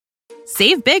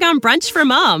Save big on brunch for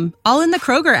mom, all in the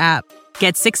Kroger app.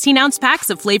 Get 16-ounce packs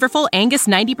of flavorful Angus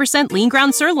 90% lean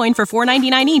ground sirloin for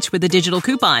 $4.99 each with a digital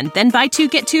coupon. Then buy 2,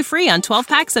 get 2 free on 12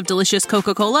 packs of delicious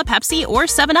Coca-Cola, Pepsi, or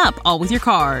 7-Up, all with your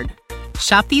card.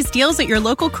 Shop these deals at your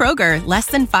local Kroger, less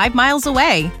than 5 miles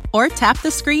away. Or tap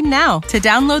the screen now to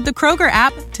download the Kroger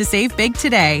app to save big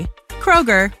today.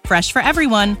 Kroger, fresh for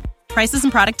everyone. Prices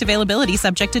and product availability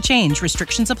subject to change.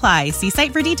 Restrictions apply. See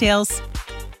site for details.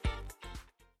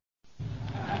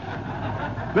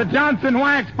 The Johnson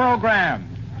Wax Program.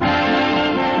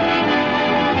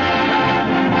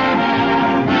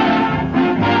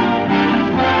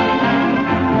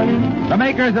 The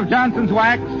makers of Johnson's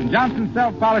Wax and Johnson's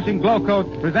Self-Polishing Glow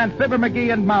Coat present Fibber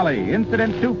McGee and Molly,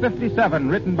 Incident 257,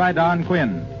 written by Don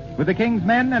Quinn, with the King's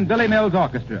Men and Billy Mills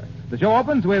Orchestra. The show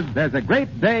opens with There's a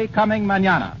Great Day Coming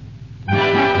Mañana.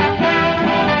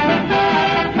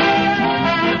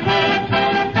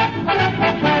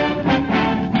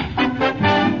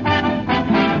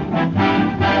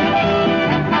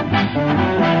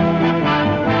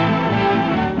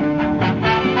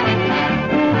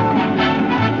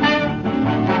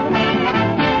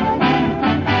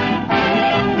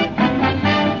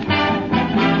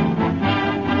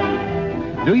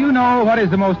 Do you know what is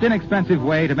the most inexpensive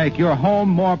way to make your home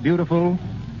more beautiful?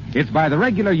 It's by the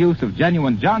regular use of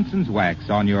genuine Johnson's Wax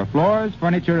on your floors,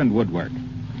 furniture, and woodwork.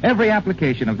 Every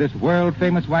application of this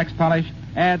world-famous wax polish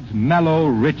adds mellow,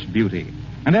 rich beauty.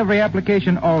 And every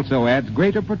application also adds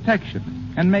greater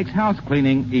protection and makes house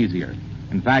cleaning easier.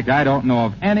 In fact, I don't know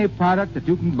of any product that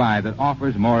you can buy that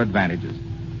offers more advantages.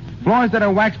 Floors that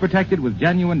are wax protected with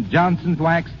genuine Johnson's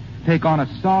Wax take on a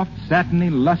soft,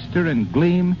 satiny luster and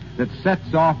gleam that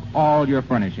sets off all your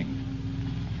furnishings.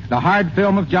 The hard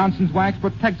film of Johnson's Wax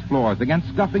protects floors against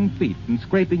scuffing feet and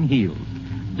scraping heels.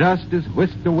 Dust is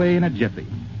whisked away in a jiffy.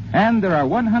 And there are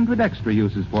 100 extra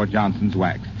uses for Johnson's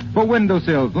Wax. For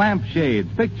windowsills,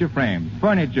 lampshades, picture frames,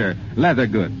 furniture, leather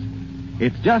goods.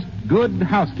 It's just good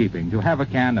housekeeping to have a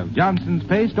can of Johnson's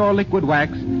paste or liquid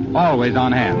wax always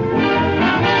on hand.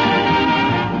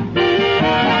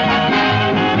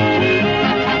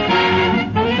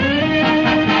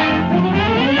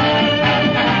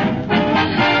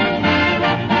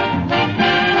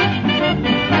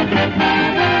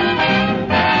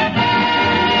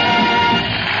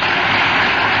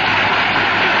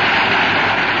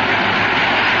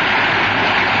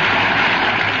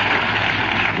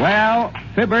 Well,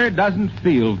 Fibber doesn't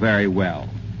feel very well.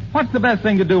 What's the best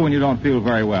thing to do when you don't feel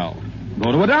very well?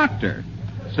 Go to a doctor.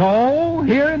 So,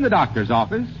 here in the doctor's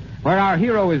office, where our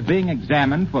hero is being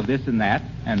examined for this and that,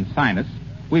 and sinus,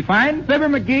 we find Fibber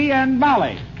McGee and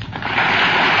Molly.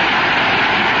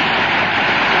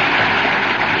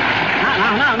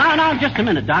 Now, just a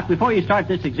minute, Doc. Before you start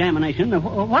this examination,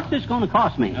 what's this going to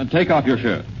cost me? Take off your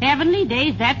shirt. Heavenly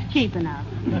days, that's cheap enough.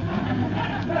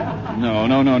 No.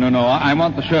 I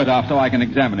want the shirt off so I can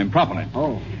examine him properly.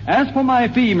 Oh. As for my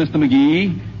fee, Mr.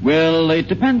 McGee, well, it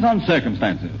depends on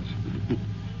circumstances.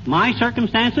 My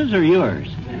circumstances or yours?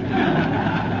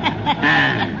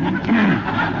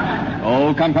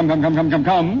 Oh, come.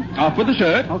 Off with the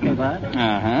shirt. Okay, bud.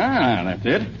 That's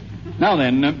it. Now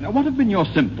then, what have been your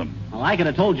symptoms? Well, I could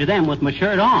have told you them with my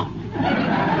shirt on.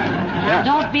 Now,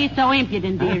 don't be so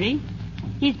impudent, dearie.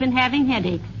 He's been having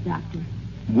headaches, Doctor.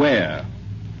 Where?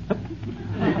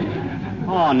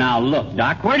 Oh, now look,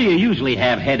 Doc, where do you usually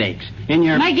have headaches? In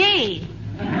your... McGee!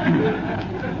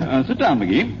 Sit down,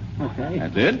 McGee. Okay.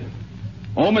 That's it.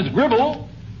 Oh, Miss Gribble,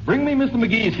 bring me Mr.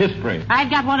 McGee's history. I've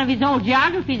got one of his old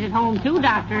geographies at home, too,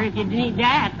 Doctor, if you need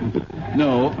that.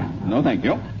 No, thank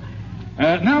you.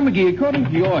 Now, McGee, according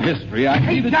to your history, I...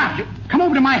 Hey, Doc, come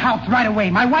over to my house right away.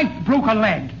 My wife broke her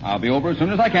leg. I'll be over as soon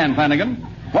as I can, Flanagan.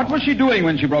 What was she doing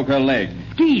when she broke her leg?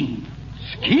 Skiing.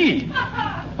 Skiing?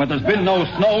 But there's been no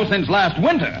snow since last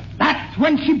winter. That's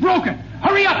when she broke it.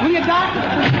 Hurry up, will you, Doc?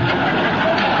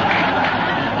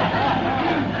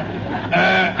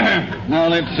 Now,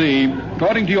 let's see.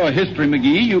 According to your history,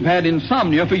 McGee, you've had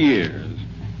insomnia for years.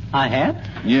 I have?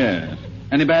 Yes.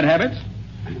 Any bad habits?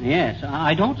 Yes,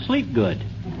 I don't sleep good.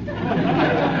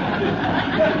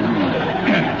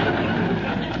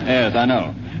 Yes, I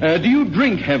know. Do you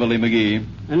drink heavily, McGee?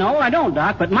 No, I don't,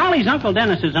 Doc, but Molly's Uncle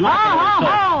Dennis is an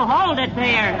Hold it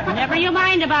there. Never you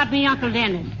mind about me, Uncle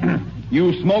Dennis.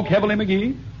 You smoke heavily,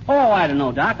 McGee? Oh, I don't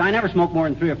know, Doc. I never smoke more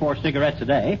than 3 or 4 cigarettes a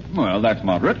day. Well, that's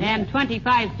moderate. And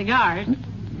 25 cigars.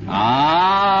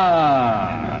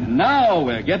 Now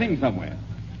we're getting somewhere.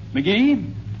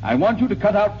 McGee, I want you to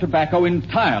cut out tobacco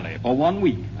entirely for 1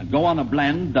 week and go on a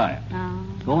bland diet.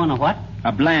 Go on a what?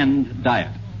 A bland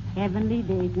diet. Heavenly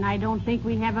days, and I don't think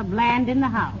we have a bland in the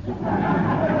house.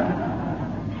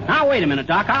 Now, wait a minute,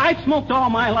 Doc. I've smoked all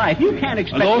my life. You can't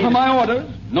expect Those me are to- my orders.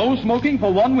 No smoking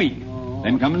for 1 week. Oh.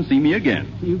 Then come and see me again.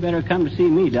 You better come to see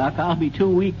me, Doc. I'll be too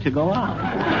weak to go out.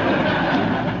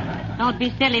 Don't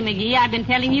be silly, McGee. I've been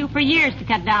telling you for years to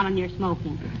cut down on your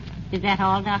smoking. Is that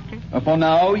all, Doctor? For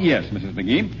now, yes, Mrs.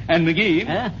 McGee. And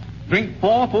McGee, drink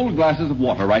 4 full glasses of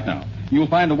water right now. You'll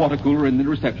find a water cooler in the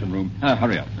reception room.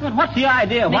 Hurry up. But what's the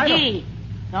idea? Why don't... McGee,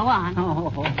 go on.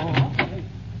 Okay.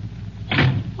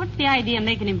 What's the idea of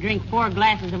making him drink 4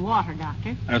 glasses of water,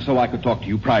 Doctor? So I could talk to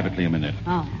you privately a minute.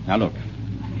 Oh. Now, look.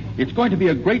 It's going to be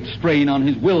a great strain on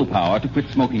his willpower to quit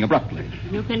smoking abruptly.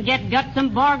 You can get Guts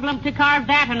and Borglum to carve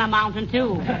that in a mountain,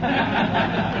 too.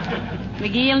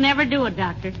 McGee will never do it,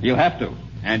 Doctor. You'll have to,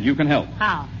 and you can help.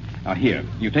 How? Now, here,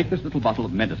 you take this little bottle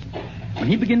of medicine. When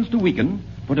he begins to weaken,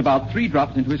 put about 3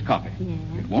 drops into his coffee. Yes.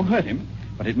 It won't hurt him,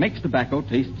 but it makes tobacco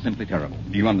taste simply terrible.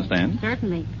 Do you understand?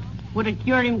 Certainly. Would it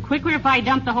cure him quicker if I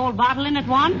dumped the whole bottle in at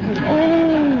once?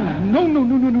 Oh,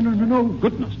 no.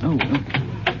 Goodness, no.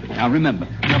 Now, remember,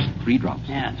 just 3 drops.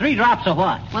 Yeah, 3 drops of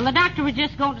what? Well, the doctor was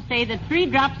just going to say that 3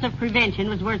 drops of prevention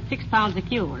was worth 6 pounds a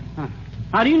cure. Huh.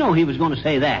 How do you know he was going to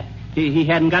say that? He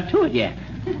hadn't got to it yet.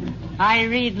 I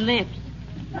read lips.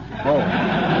 Oh.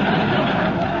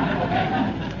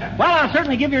 Well, I'll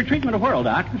certainly give your treatment a whirl,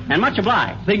 Doc. And much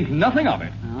obliged. Think nothing of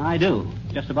it. I do.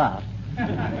 Just about.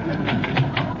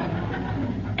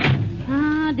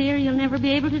 Ah, dear, you'll never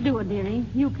be able to do it, dearie.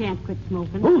 You can't quit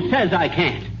smoking. Who says I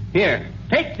can't? Here,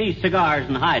 take these cigars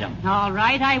and hide them. All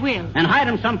right, I will. And hide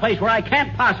them someplace where I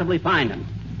can't possibly find them.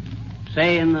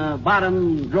 Say in the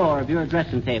bottom drawer of your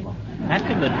dressing table. That's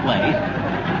a good place.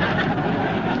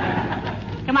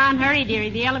 Come on, hurry, dearie.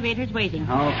 The elevator's waiting.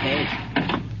 Okay.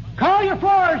 Call your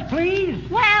floors, please.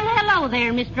 Well, hello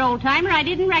there, Mr. Oldtimer. I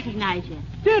didn't recognize you.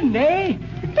 Didn't they?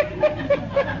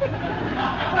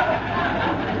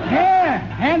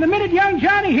 Yeah, and the minute young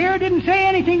Johnny here didn't say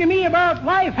anything to me about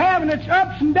life having its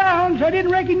ups and downs, I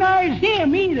didn't recognize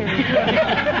him either.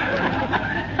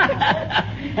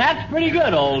 That's pretty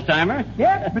good, old-timer.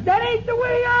 Yep, but that ain't the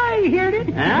way I heard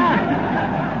it.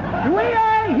 Huh? The way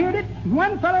I heard it,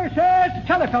 one feller says to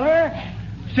t'other feller,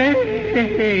 says,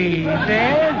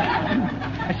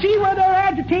 I see where they're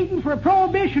agitating for a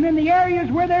prohibition in the areas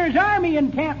where there's army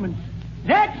encampments. Is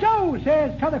that so,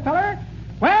 says t'other feller.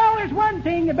 Well, there's one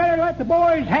thing you better let the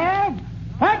boys have.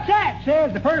 What's that,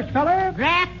 says the first feller.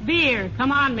 Draft beer.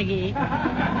 Come on, McGee.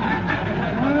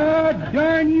 Oh,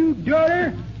 darn you,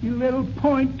 daughter, you little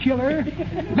point killer.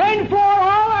 Main floor,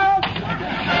 all out.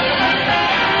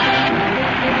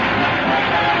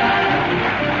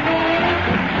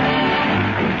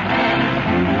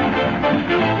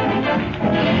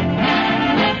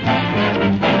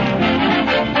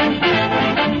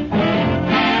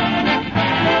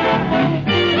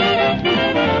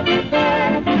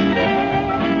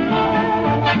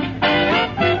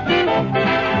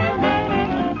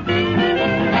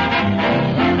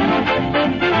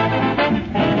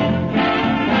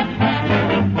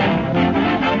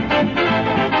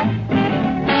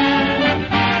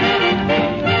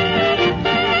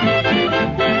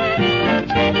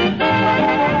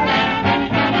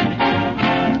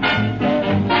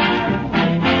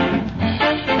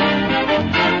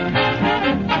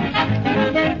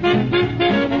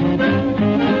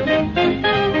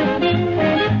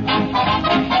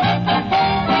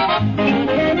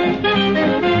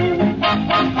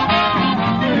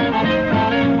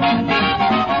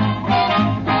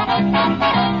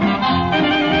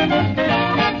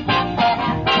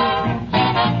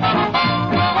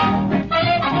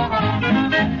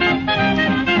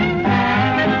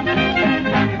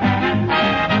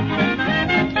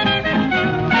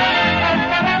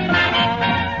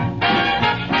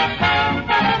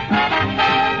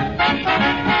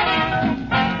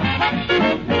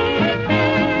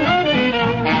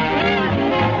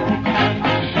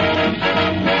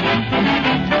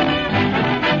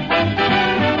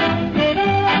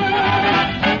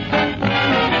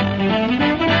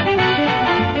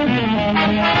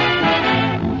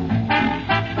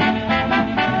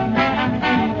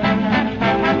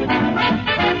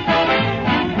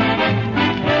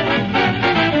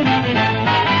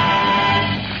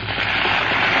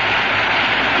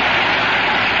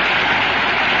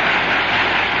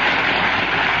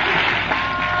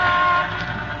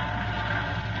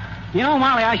 You know,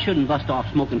 Molly, I shouldn't bust off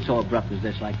smoking so abrupt as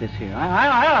this like this here.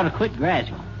 I ought to quit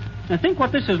gradual. Now, think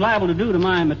what this is liable to do to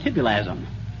my metabolism.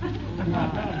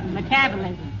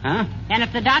 Metabolism. Huh? And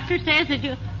if the doctor says that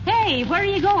you... Hey, where are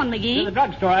you going, To the McGee?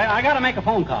 drugstore. I got to make a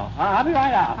phone call. I'll be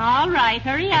right out. All right,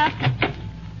 hurry up.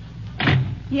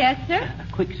 Yes, sir?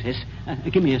 Quick, sis.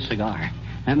 Give me a cigar.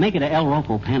 Make it a El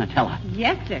Ropo Panatella.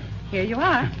 Yes, sir. Here you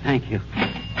are. Thank you.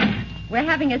 We're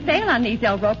having a sale on these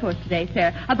El Ropos today,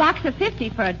 sir. A box of 50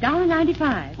 for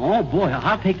 $1.95. Oh, boy,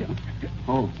 I'll take them.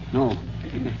 Oh, no.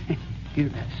 Here,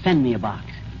 send me a box.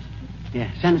 Yeah,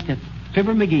 send it to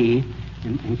Fibber McGee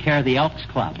in care of the Elks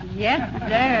Club. Yes,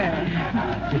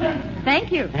 sir. Thank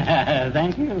you.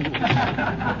 Thank you.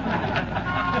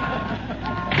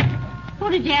 Who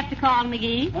did you have to call,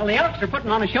 McGee? Well, the Elks are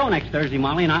putting on a show next Thursday,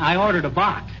 Molly, and I ordered a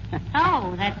box.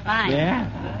 Oh, that's fine. Yeah?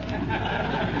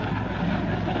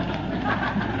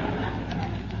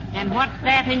 And what's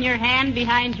that in your hand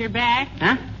behind your back?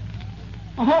 Huh?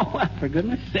 Oh, well, for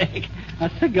goodness sake, a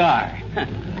cigar.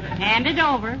 Hand it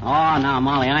over. Oh, now,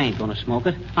 Molly, I ain't going to smoke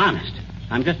it. Honest.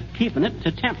 I'm just keeping it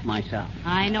to tempt myself.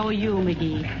 I know you,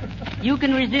 McGee. You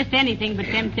can resist anything but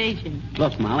temptation.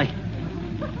 Look, Molly,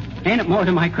 ain't it more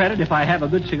to my credit if I have a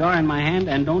good cigar in my hand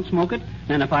and don't smoke it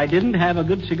than if I didn't have a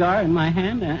good cigar in my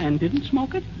hand and didn't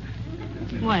smoke it?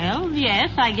 Well, yes,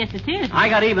 I guess it is. I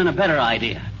got even a better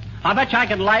idea. I bet you I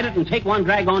could light it and take one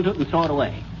drag onto it and throw it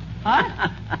away. What?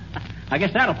 I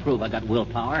guess that'll prove I got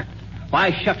willpower.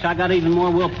 Why, shucks, I got even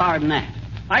more willpower than that.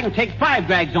 I can take 5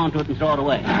 drags onto it and throw it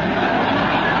away.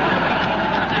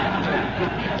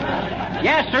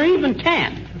 Yes, or even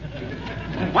 10.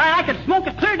 Why, I could smoke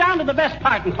it clear down to the best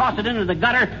part and toss it into the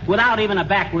gutter without even a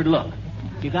backward look.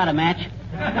 You got a match?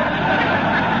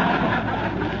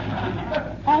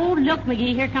 Oh, look,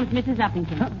 McGee, here comes Mrs.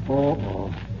 Uppington.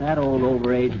 Oh, that old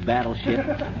overaged battleship.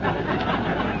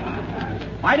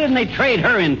 Why didn't they trade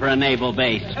her in for a naval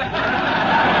base?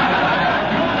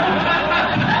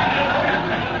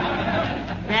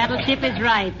 Battleship is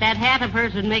right. That hat of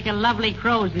hers would make a lovely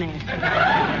crow's nest.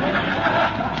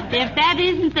 If that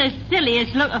isn't the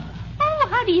silliest look... Oh,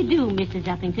 how do you do, Mrs.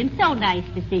 Uppington? So nice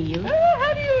to see you. Oh,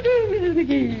 how do you do, Mrs.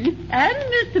 McGee? And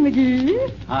Mr. McGee?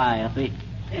 Hi, Uppy.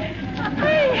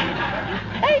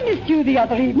 I missed you the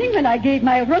other evening when I gave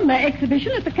my rumba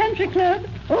exhibition at the country club.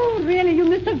 Oh, really, you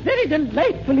missed a very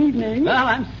delightful evening. Well,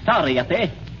 I'm sorry, Uppy.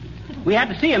 We had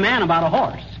to see a man about a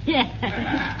horse. Yes.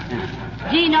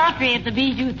 Gene Autry at the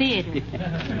Bijou Theater.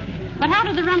 But how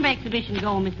did the rumba exhibition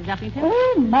go, Mrs. Uppington?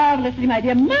 Oh, marvelously, my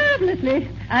dear, marvelously.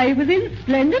 I was in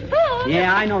splendid form.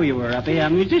 Yeah, I know you were, Uppy. A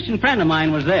musician friend of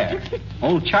mine was there.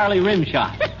 Old Charlie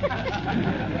Rimshot.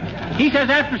 He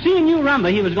says after seeing you rumba,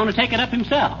 he was going to take it up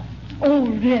himself. Oh,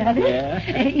 really? Yeah.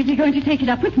 Is he going to take it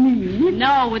up with me?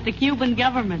 No, with the Cuban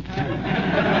government.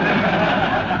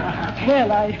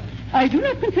 Well, I do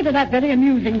not consider that very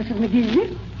amusing, Mrs.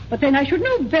 McGee. But then I should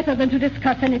know better than to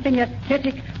discuss anything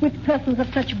aesthetic with persons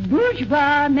of such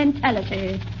bourgeois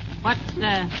mentality. What's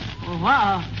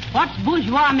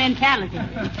bourgeois mentality?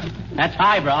 That's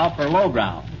highbrow for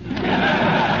lowbrow.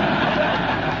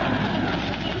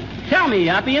 Tell me,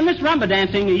 Uppy, in this rumba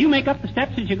dancing, you make up the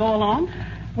steps as you go along?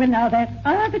 Well, now, that's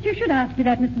odd that you should ask me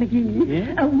that, Mr. McGee.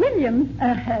 Yeah? William,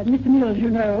 Mr. Mills, you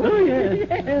know. Oh, yes. He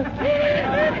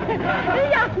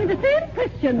asked me the same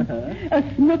question.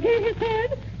 Snooky, he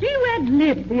said. Do you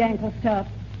ad-lib the ankle stuff?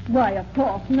 Why, of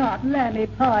course not. Lammy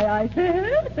pie, I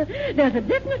said. There's a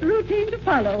definite routine to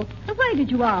follow. Why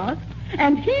did you ask?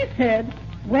 And he said,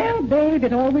 well, babe,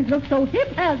 it always looks so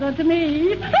haphazard to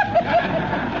me.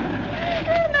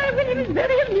 My William is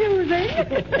very amusing.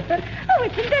 Oh,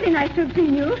 it's been very nice to have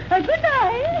seen you. Good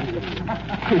night.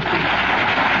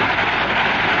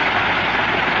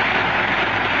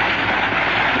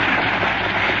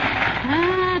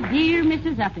 Ah, dear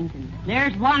Mrs. Uppington.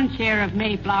 There's one share of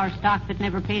Mayflower stock that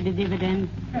never paid a dividend.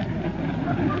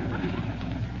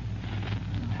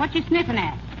 What you sniffing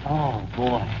at? Oh,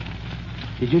 boy.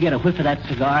 Did you get a whiff of that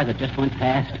cigar that just went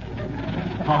past?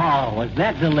 Oh, was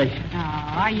that delicious? Oh,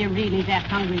 are you really that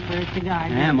hungry for a cigar?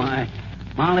 Am I?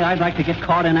 Molly, I'd like to get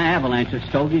caught in an avalanche of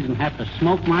stogies and have to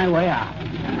smoke my way out.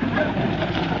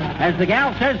 As the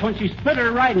gal says when she split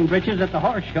her riding breeches at the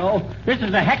horse show, this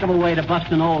is a heck of a way to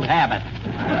bust an old habit.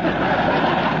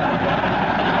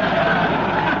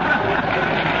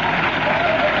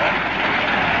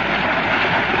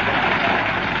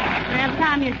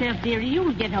 Calm yourself, dearie.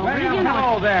 You'll get over it. Well, You know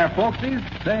hello there, folksies.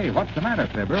 Say, what's the matter,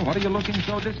 Fibber? What are you looking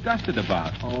so disgusted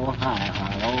about? Oh, hi,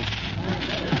 Harlow.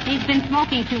 He's been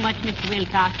smoking too much, Mr.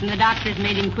 Wilcox, and the doctor's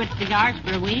made him quit cigars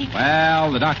for a week.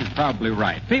 Well, the doctor's probably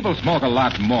right. People smoke a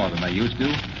lot more than they used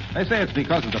to. They say it's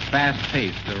because of the fast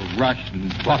pace, the rush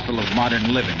and bustle of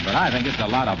modern living, but I think it's a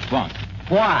lot of bunk.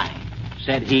 Why?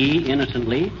 Said he,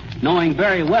 innocently, knowing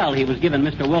very well he was giving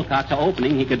Mr. Wilcox an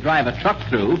opening he could drive a truck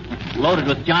through, loaded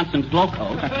with Johnson's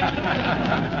Glowcoat.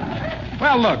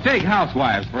 Well, look, take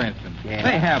housewives, for instance. Yeah.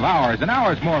 They have hours and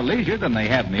hours more leisure than they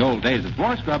had in the old days of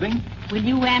floor scrubbing. Will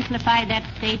you amplify that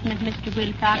statement, Mr.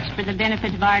 Wilcox, for the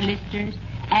benefit of our listeners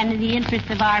and in the interest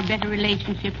of our better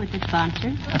relationship with the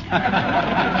sponsor?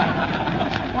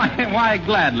 Why,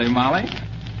 gladly, Molly.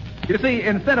 You see,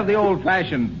 instead of the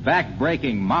old-fashioned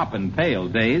back-breaking mop and pail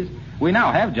days, we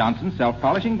now have Johnson's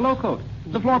self-polishing glow coat.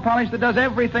 The floor polish that does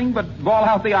everything but ball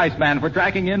out the Iceman for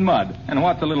tracking in mud. And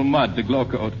what's a little mud to glow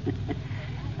coat?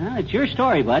 Well, it's your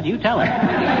story, Bud. You tell it.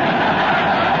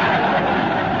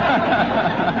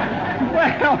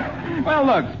 Well,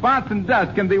 look, spots and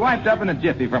dust can be wiped up in a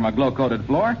jiffy from a glow-coated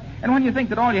floor. And when you think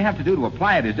that all you have to do to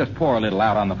apply it is just pour a little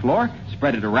out on the floor,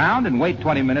 spread it around, and wait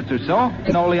 20 minutes or so,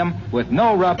 linoleum with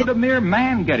no rub, would a mere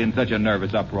man get in such a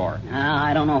nervous uproar?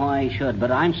 I don't know why he should,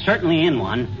 but I'm certainly in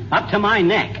one, up to my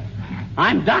neck.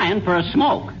 I'm dying for a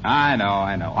smoke. I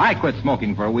know. I quit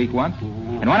smoking for a week once.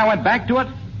 And when I went back to it,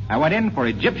 I went in for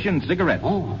Egyptian cigarettes.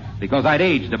 Oh. Because I'd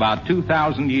aged about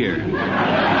 2,000 years. So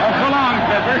long,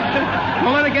 Pepper.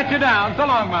 We'll let it get you down. So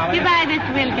long, Molly. Goodbye,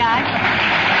 Mr. Wilcox.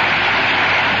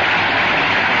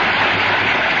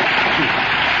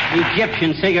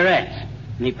 Egyptian cigarettes.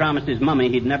 And he promised his mummy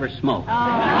he'd never smoke. Oh.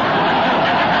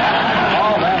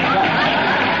 That's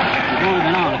right. He's only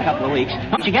been on a couple of weeks.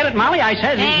 Don't you get it, Molly? I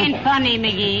said... Ain't funny,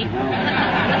 McGee.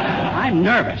 I'm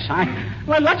nervous.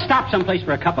 Well, let's stop someplace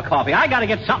for a cup of coffee. I got to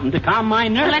get something to calm my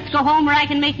nerves. Well, let's go home where I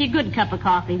can make you a good cup of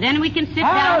coffee. Then we can sit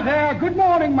down. There. Good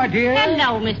morning, my dear.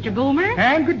 Hello, Mr. Boomer.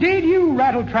 And good day to you,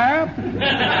 Rattletrap.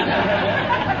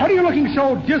 What are you looking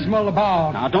so dismal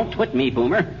about? Now, don't twit me,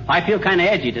 Boomer. I feel kind of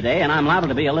edgy today, and I'm liable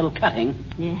to be a little cutting.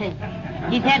 Yes.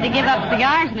 He's had to give up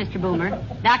cigars, Mr. Boomer.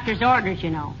 Doctor's orders, you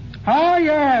know. Ah,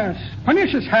 yes.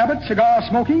 Pernicious habit, cigar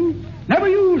smoking. Never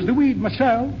used the weed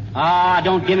myself.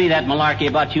 Don't give me that malarkey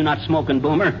about you not smoking,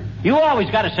 Boomer. You always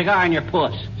got a cigar in your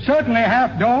puss. Certainly,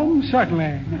 Half Dome,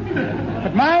 certainly.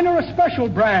 But mine are a special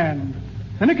brand.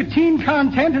 The nicotine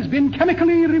content has been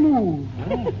chemically removed.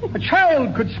 A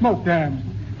child could smoke them.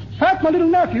 In fact, my little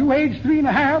nephew, aged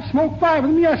 3.5, smoked 5 of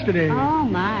them yesterday. Oh,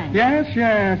 my. Yes.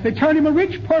 They turned him a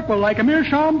rich purple like a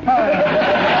meerschaum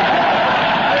pie.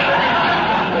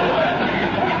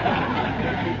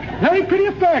 Very pretty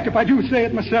effect, if I do say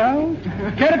it myself.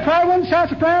 Care to try one,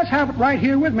 sassafras? Have it right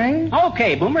here with me.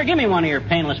 Okay, Boomer, give me one of your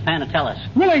painless panatellas.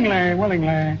 Willingly.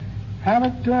 Have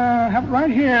it right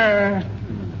here.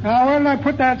 Now, where did I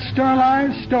put that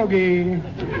sterilized stogie?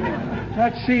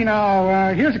 Let's see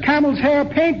now. Here's a camel's hair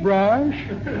paintbrush.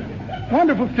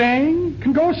 Wonderful thing.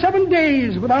 Can go 7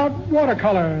 days without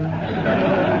watercolor.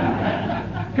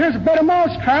 Here's a bed of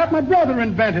mousetrap my brother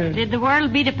invented. Did the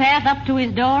world beat a path up to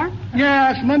his door?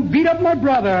 Yes, and then beat up my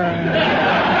brother.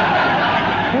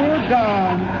 Poor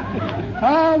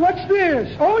Don. What's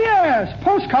this? Oh, yes,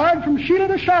 postcard from Sheila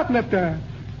the shoplifter.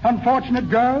 Unfortunate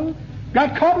girl.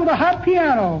 Got caught with a hot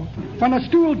piano when the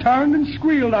stool turned and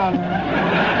squealed on her.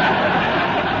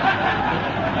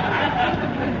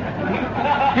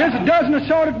 Here's a dozen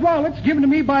assorted wallets given to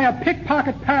me by a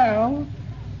pickpocket pal.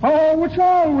 Oh, it's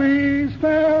always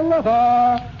fair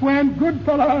weather when good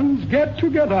fellows get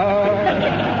together.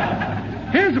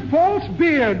 Here's a false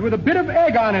beard with a bit of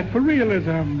egg on it for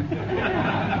realism.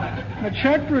 A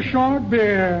check for a short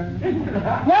beer.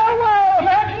 Well,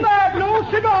 that's that. No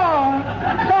cigar.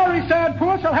 Sorry, sad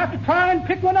puss. I'll have to try and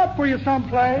pick one up for you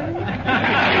someplace.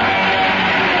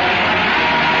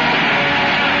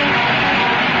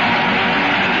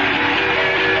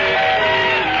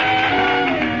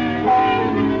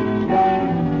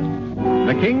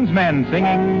 The King's Men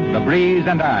singing The Breeze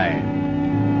and I.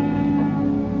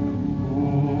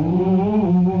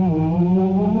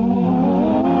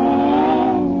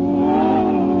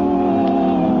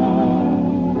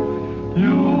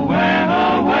 You went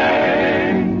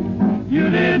away. You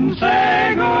didn't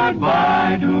say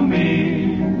goodbye to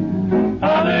me.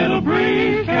 A little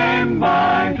breeze came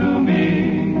by to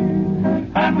me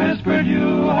and whispered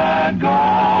you had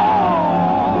gone.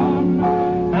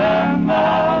 And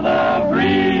now the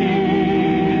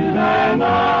breeze and I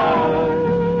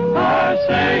are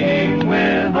saying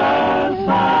with a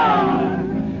sigh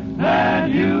that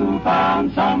you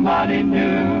found somebody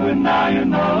new and now you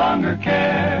no longer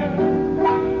care.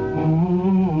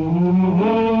 Ooh,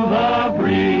 the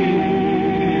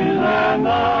breeze and I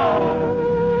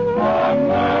are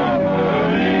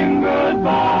murmuring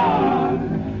goodbye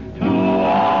to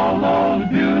all those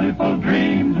beautiful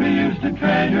dreams we used to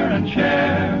treasure and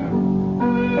share.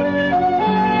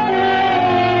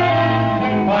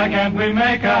 Why can't we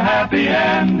make a happy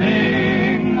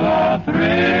ending? The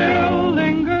thrill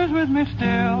lingers with me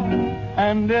still,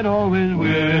 and it always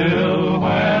will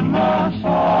when the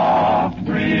soft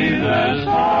breezes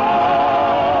sigh.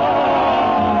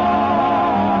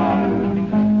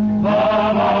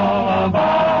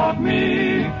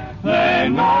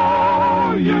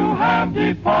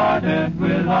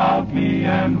 about me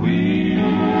and we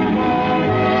wonder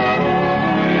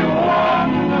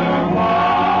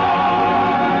why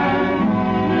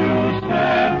you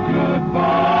said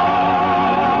goodbye.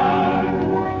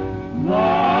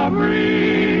 The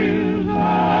breeze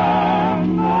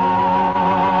and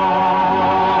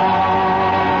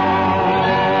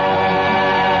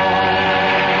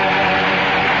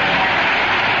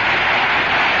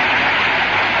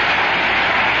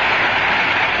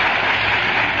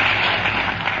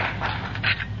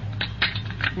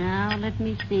Now, let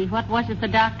me see. What was it the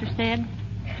doctor said?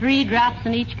 3 drops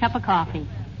in each cup of coffee.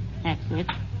 That's it.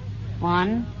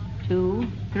 1, 2,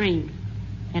 3.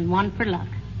 And 1 for luck.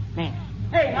 There.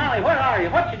 Hey, Molly, where are you?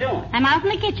 What you doing? I'm out in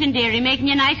the kitchen, dearie, making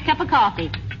you a nice cup of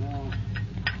coffee.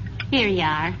 Here you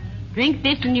are. Drink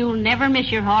this and you'll never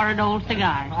miss your horrid old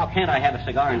cigars. Oh, can't I have a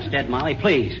cigar instead, Molly?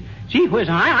 Please. Gee whiz,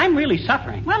 I'm really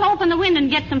suffering. Well, open the window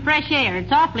and get some fresh air.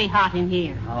 It's awfully hot in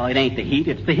here. Oh, it ain't the heat.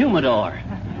 It's the humidor.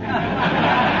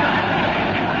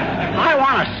 I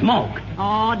want to smoke.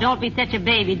 Oh, don't be such a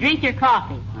baby. Drink your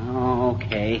coffee. Oh,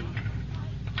 okay.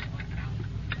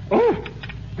 Ooh.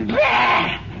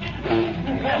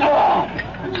 Oh.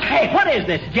 Hey, what is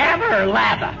this, Jabba or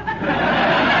Lava?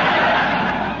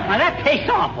 Now, that tastes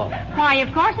awful. Why,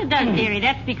 of course it does, dearie.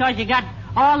 That's because you got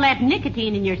all that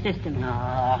nicotine in your system. Where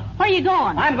are you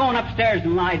going? I'm going upstairs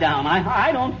and lie down.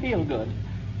 I don't feel good.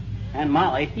 And,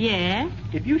 Molly. Yes?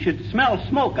 If you should smell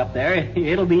smoke up there,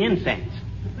 it'll be incense.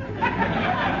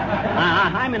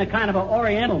 I'm in a kind of an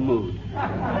oriental mood.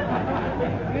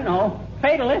 You know,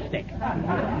 fatalistic.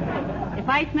 If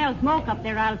I smell smoke up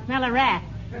there, I'll smell a rat.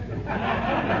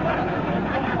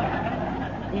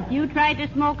 If you tried to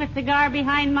smoke a cigar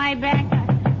behind my back,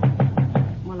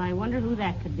 well, I wonder who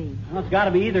that could be. Well, it's got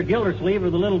to be either Gildersleeve or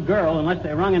the little girl, unless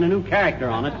they rung in a new character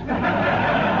on us.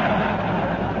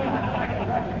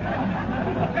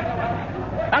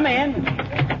 Come in.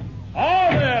 Oh,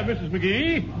 there, Mrs.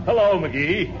 McGee. Hello,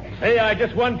 McGee. Hey, I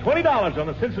just won $20 on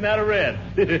the Cincinnati Reds.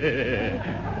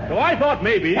 So I thought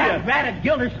maybe... That ratted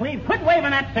Gildersleeve, quit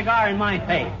waving that cigar in my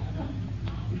face.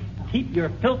 Keep your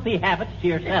filthy habits to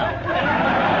yourself.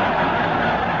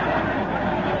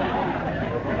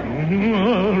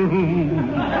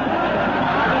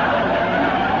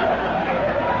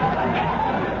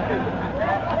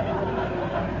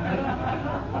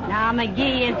 Now,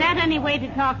 McGee, is that any way to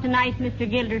talk to nice Mr.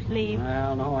 Gildersleeve?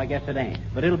 Well, no, I guess it ain't.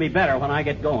 But it'll be better when I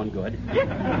get going good.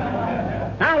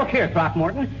 Now, look here,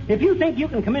 Throckmorton. If you think you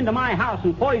can come into my house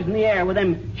and poison the air with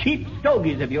them cheap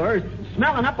stogies of yours,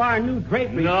 smelling up our new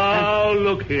drapery... Now,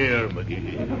 look here,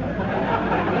 McGee.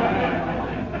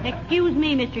 Excuse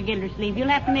me, Mr. Gildersleeve. You'll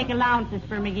have to make allowances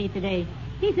for McGee today.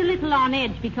 He's a little on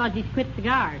edge because he's quit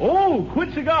cigars. Oh,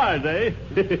 quit cigars, eh?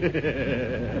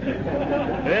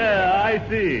 Yeah, I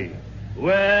see.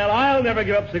 Well, I'll never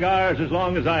give up cigars as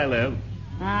long as I live.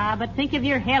 But think of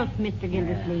your health, Mr.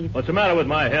 Gildersleeve. What's the matter with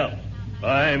my health?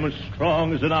 I'm as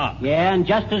strong as an ox. Yeah, and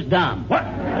just as dumb. What?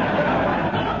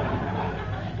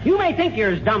 You may think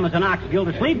you're as dumb as an ox,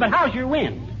 Gildersleeve, but how's your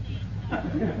wind?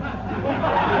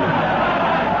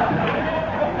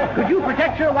 Could you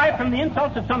protect your wife from the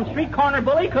insults of some street corner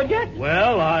bully, could you?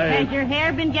 Well, Has your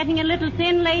hair been getting a little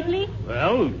thin lately?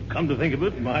 Well, come to think of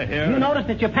it, my hair... You notice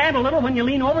that you pant a little when you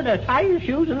lean over to tie your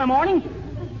shoes in the morning?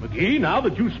 McGee, now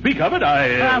that you speak of it,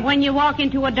 When you walk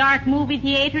into a dark movie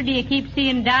theater, do you keep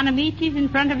seeing Don Amicis in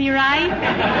front of your eyes?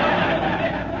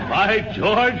 By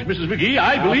George, Mrs. McGee,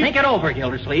 I believe... Think it over,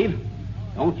 Gildersleeve.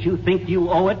 Don't you think you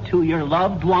owe it to your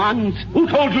loved ones? Who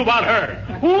told you about her?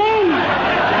 Who?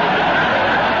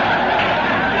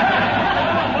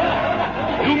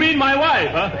 You mean my wife,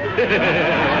 huh?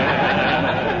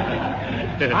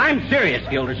 I'm serious,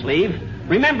 Gildersleeve.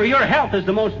 Remember, your health is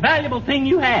the most valuable thing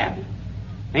you have.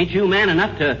 Ain't you man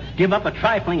enough to give up a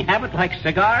trifling habit like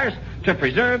cigars to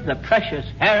preserve the precious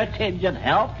heritage of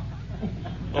health?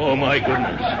 Oh, my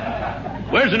goodness.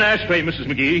 Where's an ashtray, Mrs.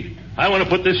 McGee? I want to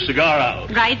put this cigar out.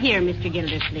 Right here, Mr.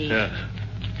 Gildersleeve.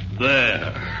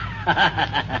 There.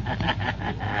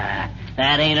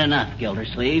 That ain't enough,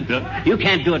 Gildersleeve. You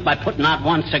can't do it by putting out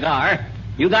one cigar.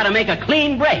 You got to make a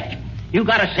clean break. You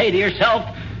got to say to yourself...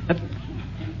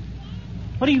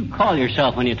 What do you call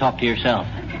yourself when you talk to yourself?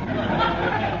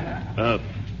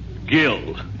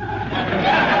 Gil.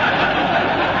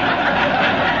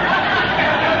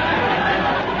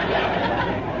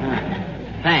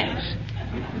 Thanks.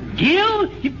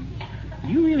 Gil?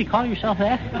 You really call yourself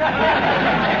that?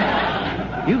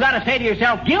 You got to say to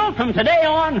yourself, Gil, from today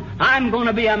on, I'm going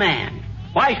to be a man.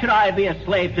 Why should I be a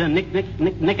slave to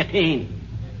nicotine?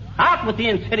 Out with the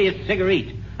insidious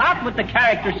cigarette. Out with the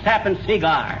character-sapping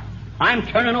cigar. I'm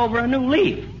turning over a new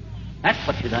leaf. That's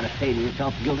what you got to say to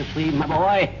yourself, Gildersleeve, my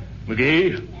boy.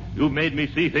 McGee, you've made me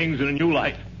see things in a new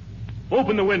light.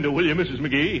 Open the window, will you, Mrs.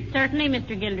 McGee? Certainly,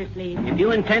 Mr. Gildersleeve. If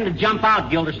you intend to jump out,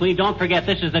 Gildersleeve, don't forget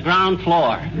this is the ground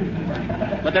floor.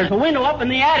 But there's a window up in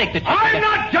the attic that you... I'm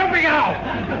not jumping out!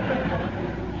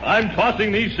 I'm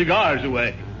tossing these cigars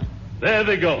away. There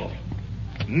they go.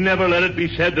 Never let it be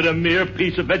said that a mere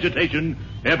piece of vegetation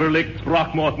ever licked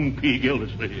Throckmorton P.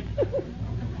 Gildersleeve.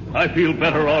 I feel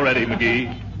better already,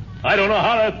 McGee. I don't know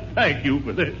how to thank you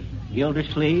for this.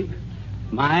 Gildersleeve,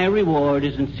 my reward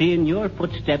is in seeing your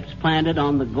footsteps planted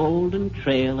on the golden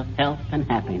trail of health and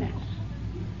happiness.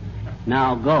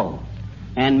 Now go,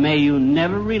 and may you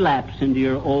never relapse into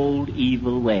your old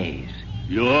evil ways.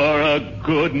 You're a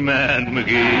good man,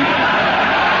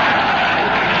 McGee.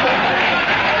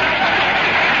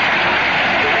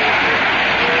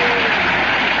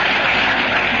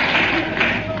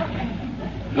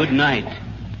 Good night,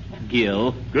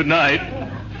 Gil. Good night,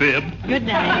 Fib. Good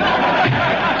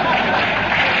night.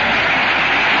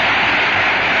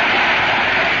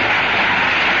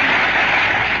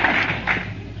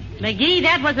 McGee,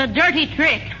 that was a dirty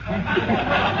trick.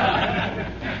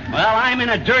 Well, I'm in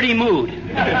a dirty mood.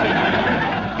 Here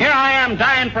I am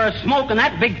dying for a smoke, and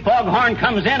that big foghorn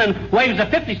comes in and waves a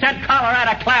 50-cent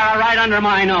Colorado Clara right under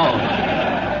my nose.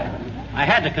 I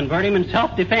had to convert him in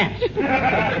self-defense.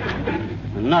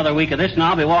 Another week of this, and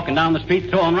I'll be walking down the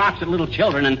street throwing rocks at little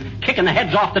children and kicking the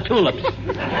heads off the tulips.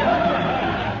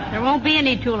 There won't be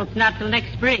any tulips, not till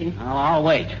next spring. Oh, I'll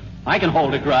wait. I can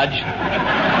hold a grudge.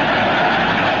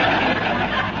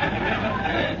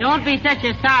 Don't be such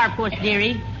a sourpuss,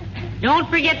 dearie. Don't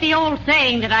forget the old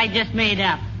saying that I just made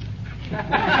up.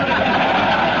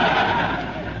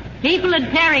 People in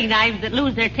paring knives that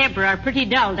lose their temper are pretty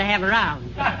dull to have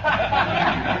around.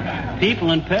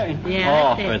 People in paring?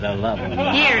 Yeah, oh, for the love of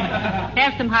God. Here,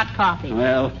 have some hot coffee.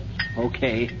 Well,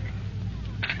 okay.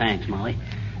 Thanks, Molly.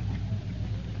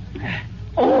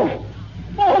 Oh,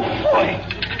 boy.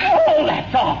 Oh,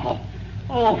 that's awful.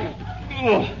 Oh,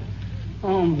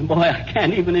 boy, I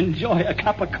can't even enjoy a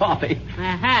cup of coffee.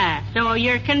 Aha, so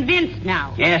you're convinced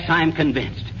now. Yes, I'm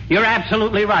convinced. You're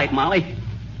absolutely right, Molly.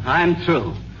 I'm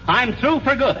through. I'm through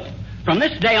for good. From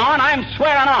this day on, I'm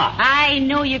swearing off. I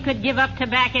knew you could give up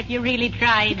tobacco if you really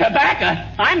tried. Tobacco?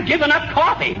 I'm giving up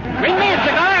coffee. Bring me a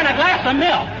cigar and a glass of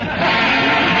milk.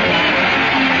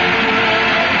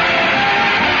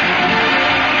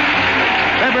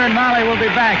 Fibber and Molly will be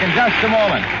back in just a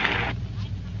moment.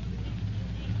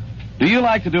 Do you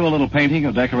like to do a little painting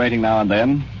or decorating now and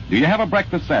then? Do you have a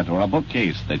breakfast set or a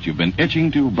bookcase that you've been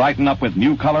itching to brighten up with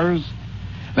new colors?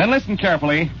 Then listen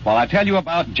carefully while I tell you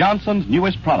about Johnson's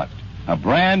newest product, a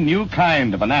brand new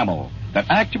kind of enamel that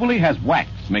actually has wax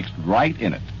mixed right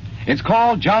in it. It's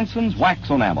called Johnson's Wax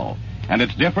Enamel, and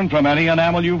it's different from any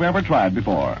enamel you've ever tried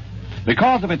before.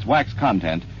 Because of its wax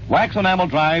content, wax enamel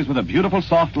dries with a beautiful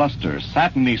soft luster,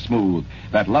 satiny smooth,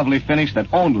 that lovely finish that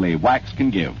only wax can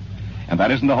give. And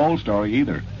that isn't the whole story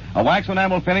either. A wax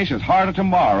enamel finish is harder to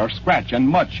mar or scratch and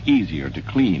much easier to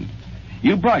clean.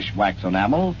 You brush wax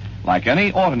enamel like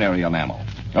any ordinary enamel.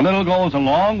 A little goes a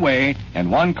long way,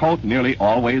 and one coat nearly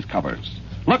always covers.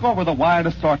 Look over the wide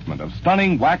assortment of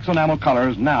stunning wax enamel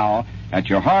colors now at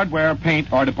your hardware,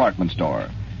 paint, or department store.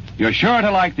 You're sure to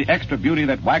like the extra beauty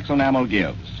that wax enamel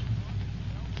gives.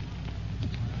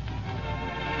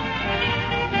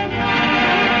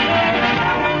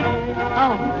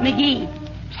 Oh, McGee.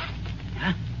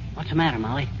 Huh? What's the matter,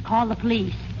 Molly? Call the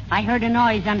police. I heard a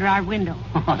noise under our window.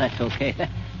 Oh, that's okay.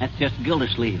 That's just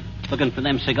Gildersleeve looking for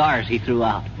them cigars he threw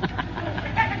out.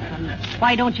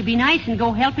 Why don't you be nice and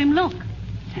go help him look?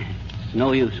 It's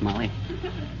no use, Molly.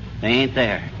 They ain't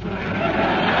there.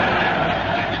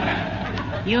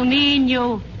 You mean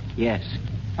you... Yes.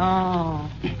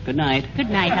 Oh. Good night. Good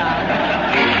night,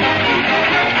 Al.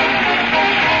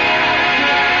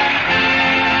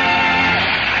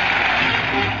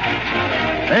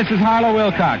 This is Harlow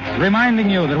Wilcox, reminding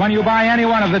you that when you buy any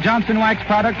one of the Johnson Wax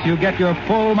products, you get your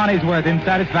full money's worth in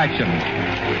satisfaction.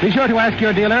 Be sure to ask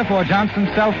your dealer for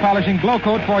Johnson's self-polishing glow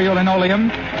coat for your linoleum,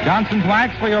 Johnson's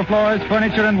Wax for your floors,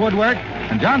 furniture, and woodwork,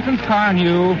 and Johnson's Car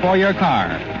New for your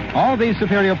car. All these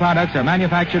superior products are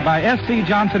manufactured by S.C.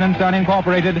 Johnson & Son,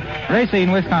 Incorporated,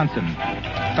 Racine, Wisconsin.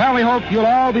 Well, we hope you'll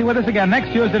all be with us again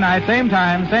next Tuesday night, same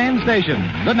time, same station.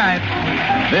 Good night.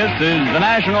 This is the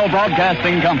National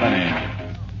Broadcasting Company.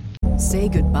 Say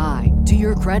goodbye to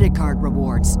your credit card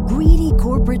rewards. Greedy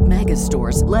corporate mega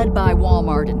stores, led by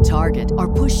Walmart and Target,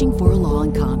 are pushing for a law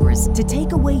in Congress to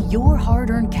take away your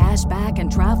hard-earned cash back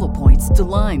and travel points to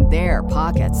line their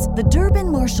pockets. The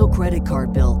Durbin-Marshall credit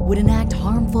card bill would enact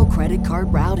harmful credit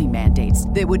card routing mandates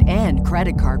that would end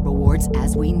credit card rewards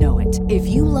as we know it. If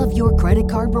you love your credit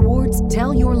card rewards,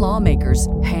 tell your lawmakers,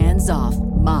 hands off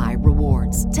my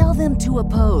rewards. Tell them to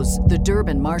oppose the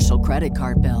Durbin-Marshall credit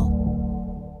card bill.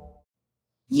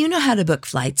 You know how to book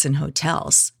flights and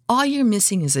hotels. All you're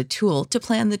missing is a tool to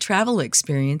plan the travel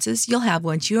experiences you'll have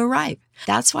once you arrive.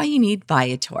 That's why you need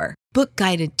Viator. Book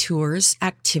guided tours,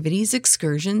 activities,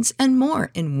 excursions, and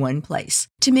more in one place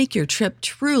to make your trip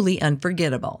truly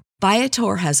unforgettable.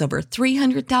 Viator has over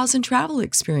 300,000 travel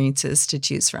experiences to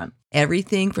choose from.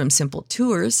 Everything from simple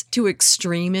tours to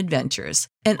extreme adventures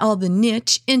and all the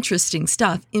niche, interesting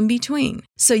stuff in between.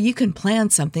 So you can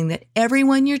plan something that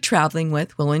everyone you're traveling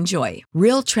with will enjoy.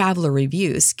 Real traveler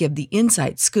reviews give the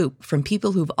inside scoop from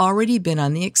people who've already been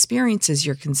on the experiences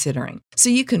you're considering. So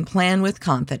you can plan with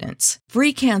confidence.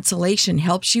 Free cancellation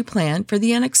helps you plan for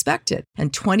the unexpected.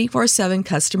 And 24/7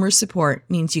 customer support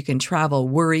means you can travel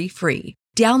worry-free.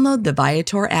 Download the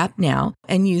Viator app now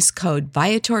and use code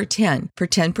Viator10 for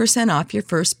 10% off your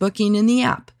first booking in the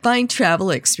app. Find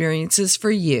travel experiences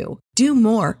for you. Do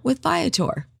more with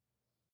Viator.